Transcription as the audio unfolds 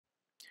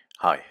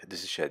Hi,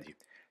 this is Shadi.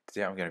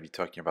 Today I'm going to be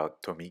talking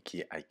about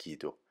Tomiki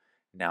Aikido.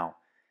 Now,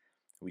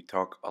 we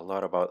talk a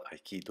lot about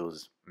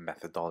Aikido's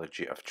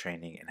methodology of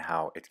training and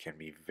how it can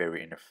be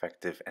very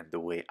ineffective and the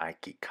way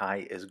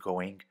Aikikai is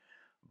going,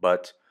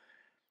 but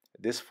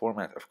this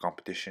format of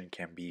competition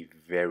can be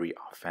very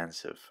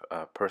offensive.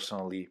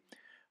 Personally,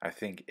 I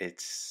think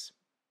it's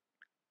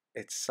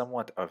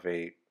somewhat of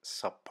a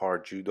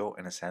subpar judo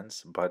in a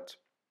sense, but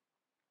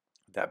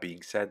that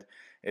being said,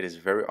 it is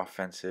very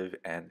offensive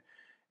and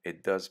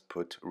it does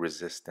put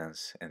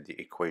resistance in the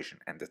equation,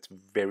 and that's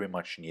very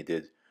much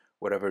needed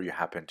whatever you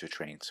happen to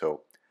train.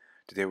 So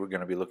today we're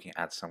going to be looking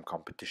at some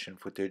competition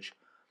footage.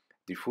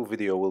 The full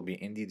video will be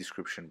in the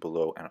description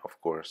below, and of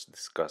course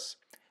discuss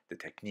the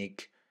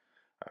technique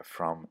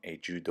from a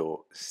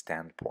judo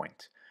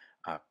standpoint.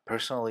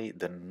 Personally,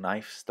 the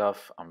knife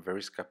stuff I'm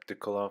very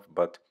skeptical of,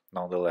 but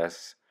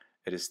nonetheless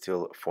it is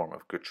still a form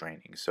of good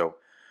training. So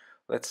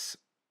let's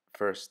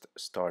first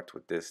start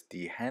with this.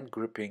 The hand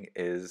gripping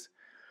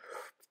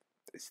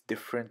it's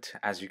different.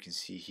 As you can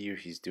see here,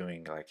 he's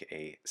doing like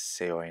a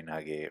seoi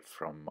nage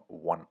from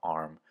one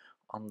arm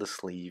on the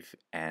sleeve,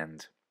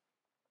 and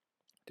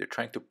they're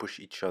trying to push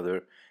each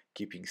other,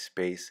 keeping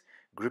space,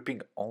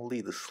 gripping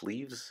only the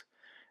sleeves,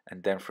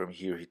 and then from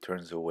here he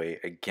turns away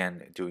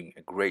again, doing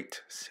a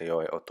great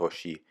seoi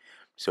otoshi.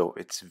 So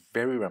it's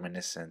very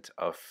reminiscent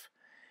of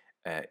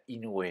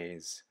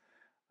Inoue's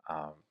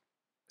um,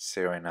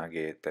 seoi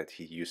nage that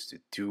he used to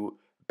do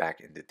back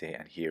in the day,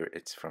 and here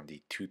it's from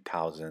the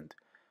 2000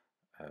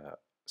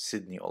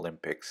 Sydney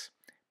Olympics,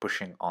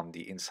 pushing on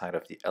the inside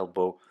of the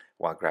elbow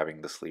while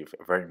grabbing the sleeve,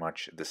 very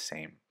much the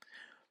same.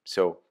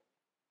 So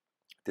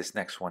this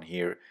next one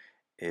here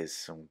is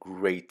some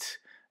great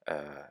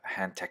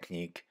hand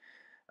technique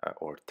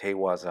or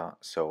teiwaza.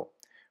 So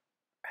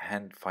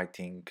hand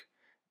fighting,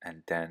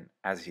 and then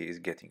as he is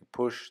getting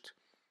pushed,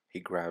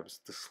 he grabs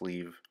the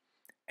sleeve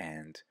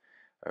and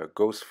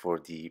goes for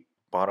the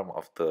bottom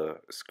of the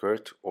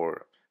skirt,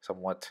 or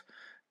somewhat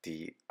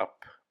the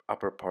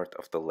upper part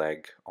of the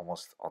leg,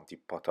 almost on the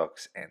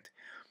buttocks, and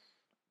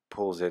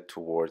pulls it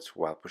towards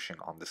while pushing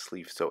on the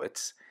sleeve. So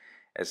it's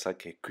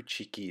like a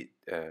kuchiki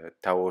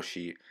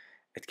taoshi.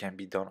 It can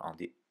be done on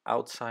the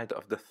outside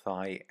of the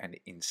thigh and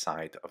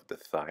inside of the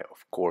thigh,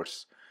 of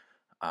course,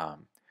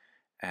 um,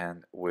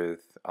 and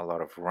with a lot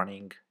of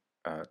running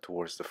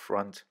towards the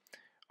front.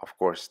 Of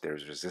course,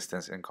 there's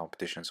resistance in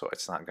competition, so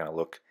it's not gonna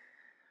look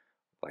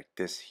like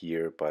this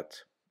here,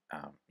 but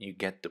you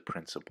get the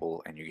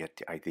principle and you get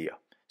the idea.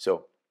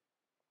 So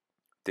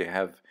they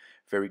have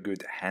very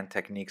good hand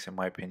techniques, in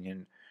my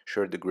opinion.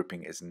 Sure, the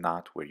gripping is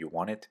not where you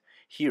want it.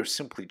 Here,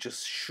 simply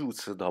just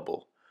shoots a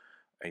double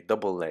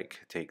leg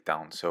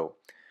takedown. So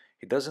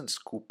he doesn't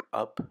scoop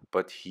up,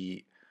 but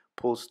he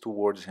pulls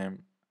towards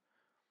him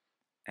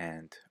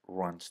and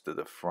runs to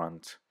the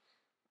front.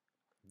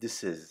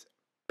 This is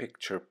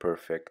picture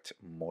perfect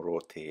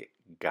morote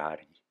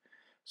gari.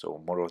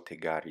 So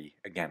morote gari,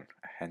 again,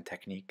 a hand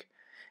technique,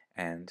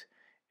 and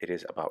it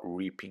is about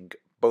reaping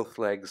both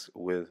legs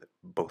with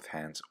both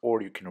hands,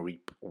 or you can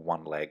reap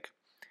one leg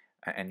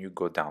and you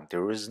go down.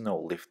 There is no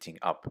lifting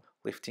up.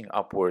 Lifting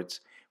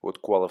upwards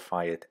would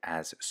qualify it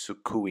as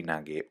sukui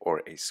nage,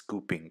 or a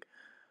scooping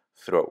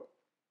throw.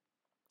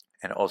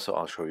 And also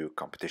I'll show you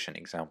competition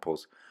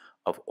examples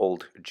of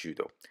old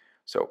judo.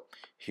 So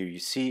here you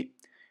see,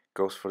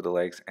 goes for the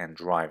legs and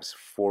drives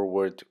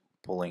forward,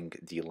 pulling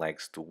the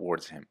legs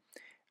towards him.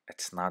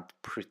 It's not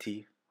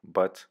pretty,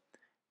 but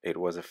it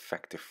was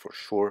effective for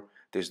sure.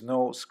 There's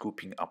no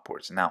scooping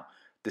upwards. Now,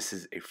 this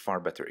is a far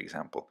better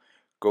example.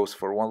 Goes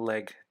for one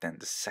leg, then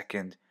the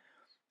second,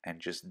 and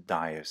just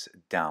dives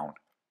down.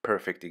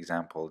 Perfect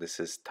example.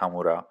 This is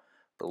Tamura,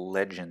 the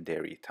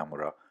legendary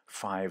Tamura,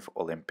 5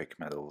 Olympic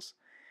medals.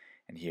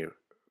 And here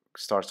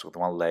starts with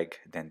one leg,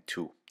 then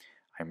two.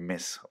 I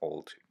miss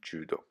old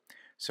judo.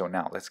 So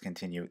now let's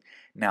continue.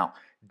 Now,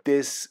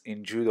 this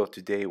in judo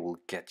today will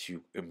get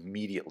you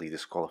immediately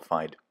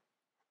disqualified,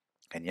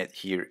 and yet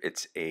here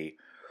it's a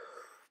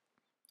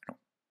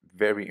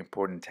very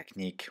important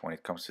technique when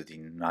it comes to the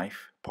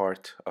knife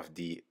part of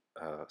the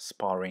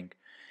sparring.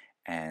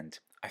 And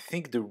I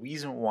think the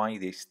reason why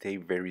they stay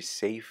very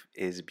safe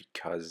is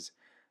because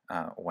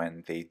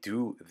when they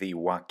do the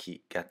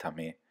waki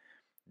gatame,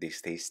 they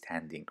stay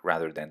standing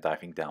rather than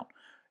diving down.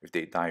 If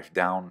they dive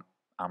down,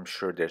 I'm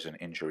sure there's an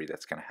injury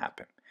that's going to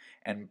happen.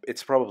 And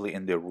it's probably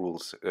in their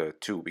rules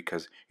too,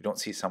 because you don't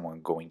see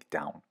someone going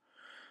down.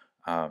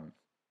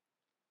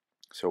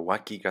 So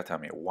waki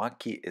gatame.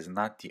 Waki is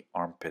not the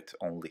armpit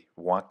only.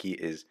 Waki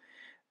is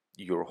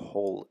your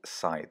whole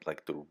side,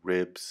 like the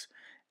ribs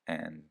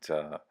and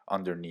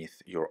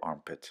underneath your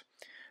armpit.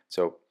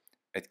 So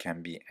it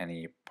can be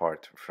any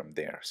part from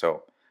there.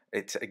 So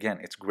it's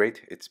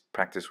great. It's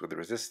practice with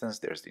resistance.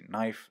 There's the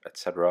knife,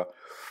 etc.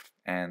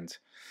 And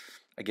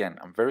again,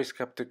 I'm very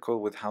skeptical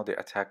with how they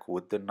attack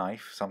with the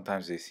knife.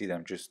 Sometimes they see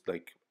them just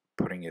like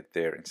putting it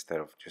there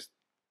instead of just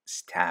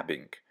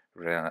stabbing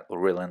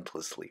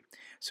relentlessly.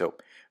 So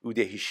ude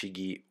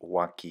hishigi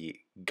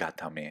waki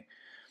gatame,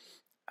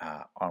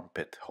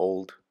 armpit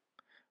hold,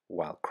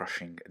 while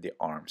crushing the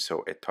arm.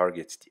 So it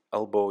targets the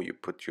elbow, you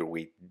put your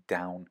weight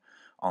down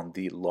on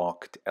the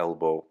locked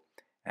elbow,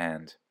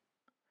 and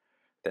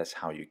that's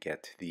how you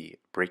get the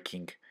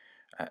breaking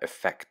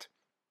effect.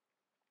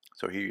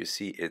 So here you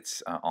see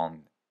it's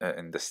on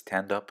in the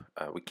stand-up.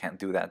 We can't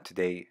do that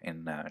today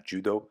in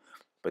Judo,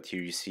 but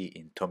here you see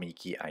in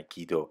Tomiki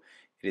Aikido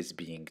it is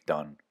being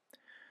done.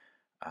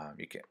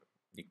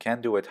 You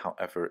can do it,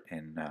 however,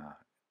 in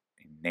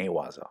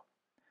Newaza.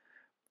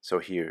 So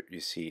here you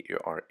see you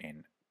are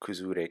in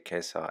Kuzure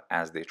Kesa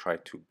as they try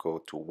to go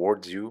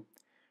towards you.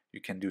 You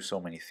can do so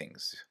many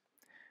things,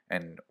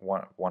 and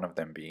one of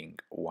them being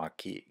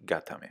Waki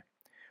Gatame.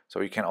 So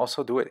you can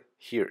also do it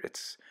here.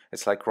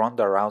 It's like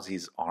Ronda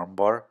Rousey's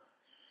armbar,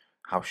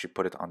 how she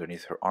put it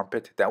underneath her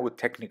armpit. That would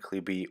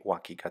technically be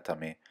Waki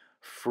Gatame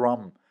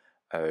from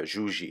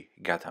Juji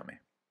Gatame.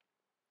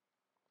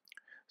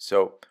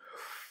 So,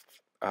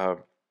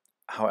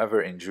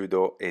 however, in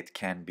Judo, it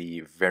can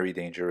be very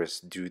dangerous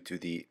due to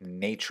the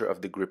nature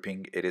of the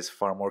gripping. It is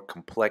far more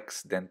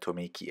complex than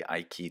Tomiki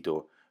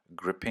Aikido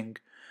gripping,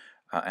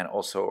 and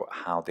also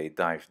how they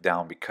dive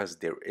down, because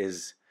there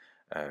is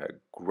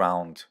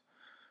ground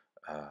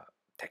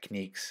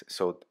techniques.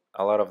 So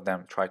a lot of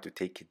them try to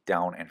take it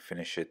down and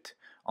finish it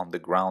on the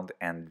ground,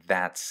 and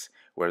that's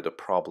where the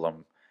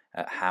problem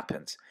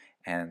happens.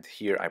 And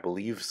here I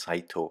believe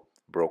Saito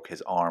broke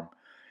his arm,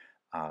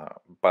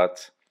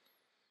 but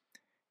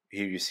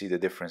here you see the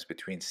difference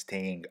between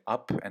staying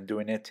up and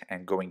doing it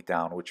and going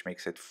down, which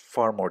makes it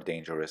far more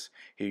dangerous.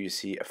 Here you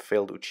see a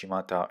failed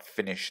Uchimata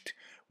finished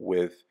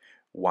with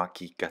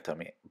Waki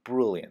Gatame.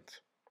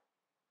 Brilliant.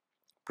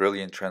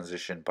 Brilliant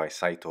transition by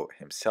Saito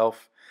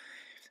himself.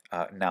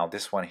 Now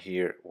this one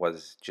here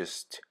was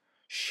just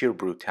sheer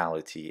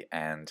brutality,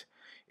 and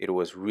it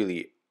was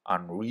really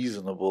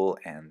unreasonable,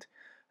 and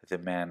the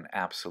man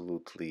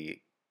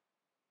absolutely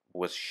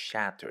was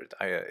shattered.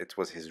 It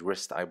was his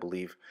wrist, I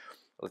believe.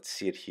 Let's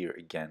see it here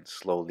again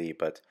slowly,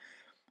 but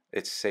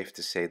it's safe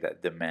to say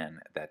that the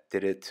man that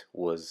did it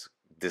was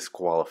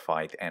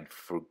disqualified, and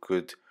for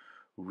good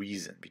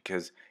reason,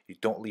 because you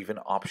don't leave an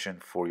option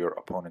for your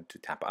opponent to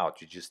tap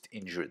out, you just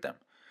injure them.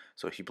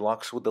 So he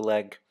blocks with the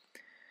leg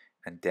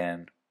and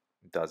then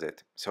does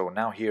it. So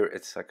now here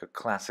it's like a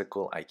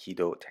classical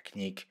Aikido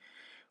technique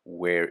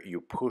where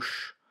you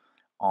push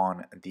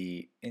on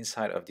the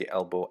inside of the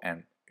elbow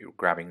and you're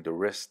grabbing the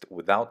wrist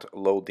without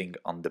loading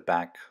on the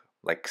back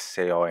like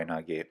Seoi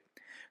Nage.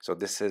 So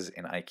this is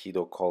in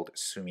Aikido called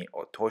Sumi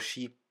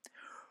Otoshi,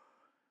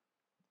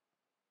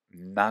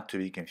 not to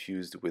be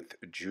confused with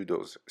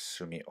Judo's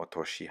Sumi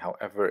Otoshi.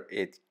 However,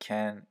 it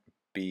can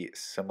be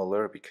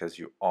similar because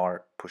you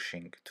are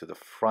pushing to the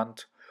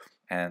front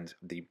and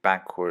the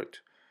backward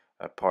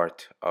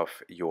part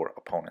of your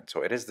opponent.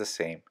 So it is the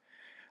same,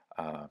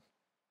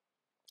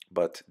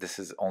 but this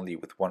is only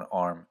with one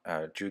arm.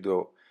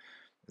 Judo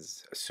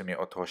Sumi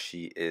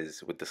Otoshi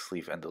is with the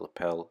sleeve and the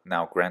lapel.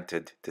 Now,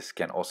 granted, this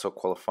can also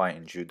qualify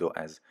in Judo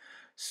as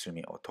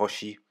Sumi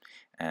Otoshi,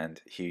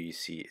 and here you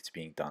see it's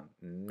being done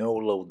no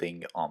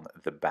loading on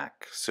the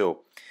back.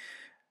 So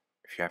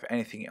if you have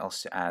anything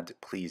else to add,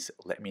 please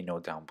let me know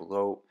down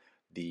below.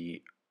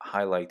 The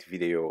highlight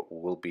video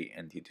will be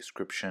in the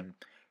description.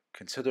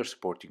 Consider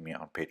supporting me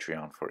on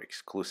Patreon for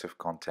exclusive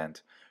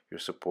content. Your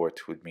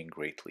support would mean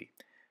greatly.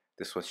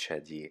 This was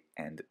Shadi,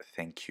 and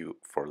thank you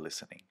for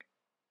listening.